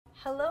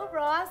Hello,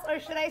 Ross, or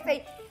should I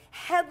say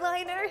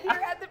headliner here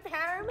at the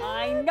Paramount?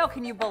 I know,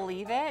 can you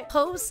believe it?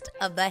 Host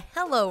of the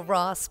Hello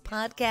Ross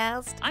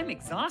podcast. I'm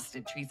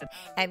exhausted, Teresa.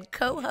 And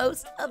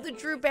co-host of the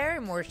Drew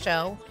Barrymore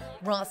Show,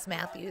 Ross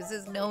Mathews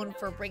is known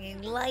for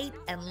bringing light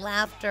and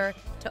laughter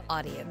to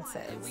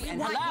audiences.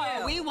 And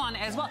hello, we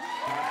want as well.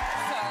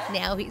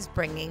 Now he's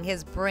bringing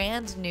his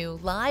brand new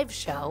live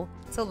show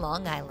to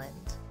Long Island.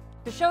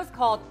 The show's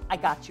called I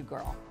Gotchu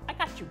Girl. I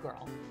Gotchu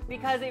Girl.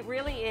 Because it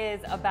really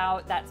is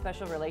about that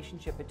special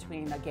relationship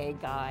between a gay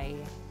guy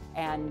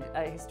and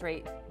a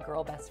straight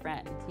girl best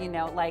friend. You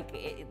know,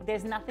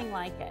 there's nothing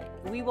like it.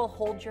 We will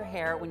hold your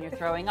hair when you're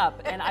throwing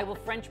up, and I will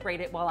French braid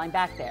it while I'm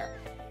back there.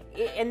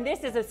 And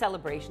this is a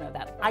celebration of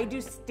that. I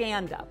do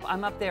stand up.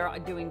 I'm up there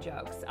doing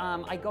jokes.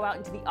 I go out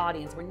into the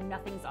audience where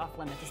nothing's off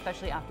limits,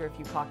 especially after a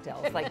few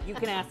cocktails. Like, you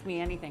can ask me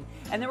anything.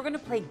 And then we're gonna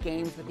play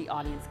games with the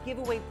audience, give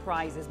away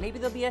prizes. Maybe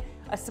there'll be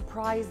a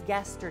surprise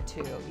guest or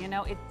two. You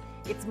know,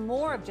 it's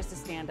more of just a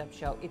stand-up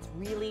show. It's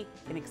really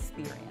an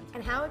experience.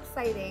 And how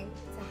exciting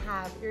to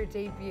have your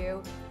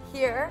debut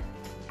here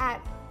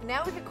at,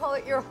 now we could call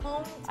it your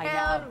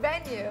hometown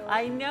venue.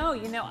 I know,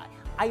 you know,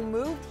 I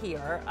moved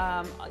here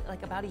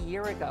like about a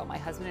year ago. My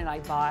husband and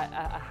I bought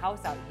a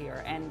house out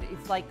here, and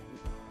it's like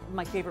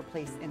my favorite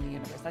place in the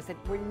universe. I said,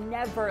 we're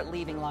never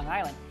leaving Long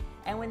Island.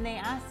 And when they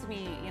asked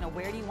me, you know,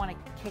 where do you want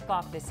to kick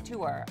off this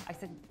tour? I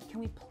said, can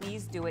we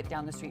please do it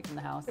down the street from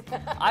the house?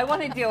 I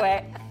want to do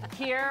it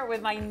here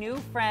with my new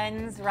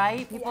friends,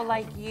 right? People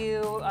like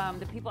you,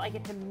 the people I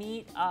get to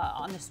meet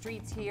on the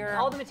streets here.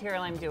 All the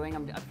material I'm doing,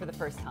 I'm for the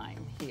first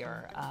time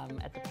here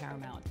at the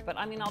Paramount. But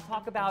I mean, I'll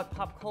talk about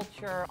pop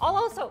culture.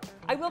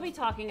 I will be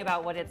talking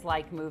about what it's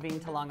like moving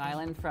to Long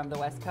Island from the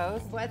West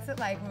Coast. What's it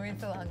like moving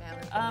to Long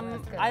Island from the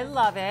West Coast? I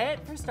love it,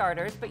 for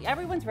starters, but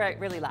everyone's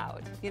really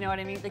loud. You know what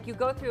I mean? Like, you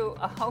go through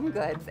a Home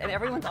Goods and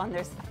everyone's on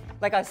their,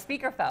 like, a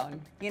speakerphone.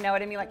 You know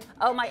what I mean? Like,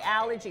 oh, my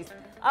allergies.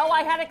 Oh,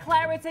 I had a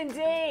Claritin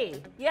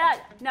D. Yeah,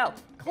 no,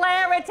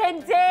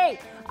 Claritin D.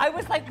 I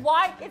was like,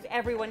 why is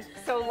everyone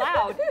so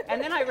loud? And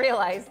then I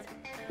realized,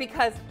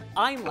 because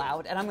I'm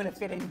loud and I'm gonna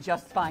fit in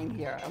just fine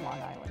here on Long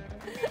Island.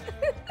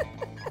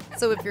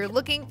 So if you're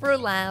looking for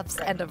laughs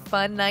and a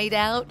fun night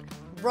out,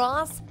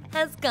 Ross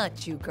has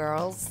got you,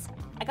 girls.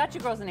 I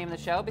Gotchu Girl's the name of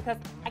the show because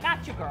I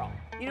got you, girl.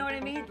 You know what I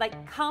mean?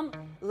 Like, come,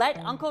 let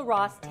Uncle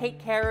Ross take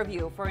care of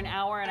you for an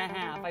hour and a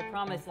half. I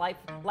promise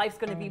life's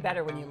gonna be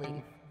better when you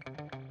leave.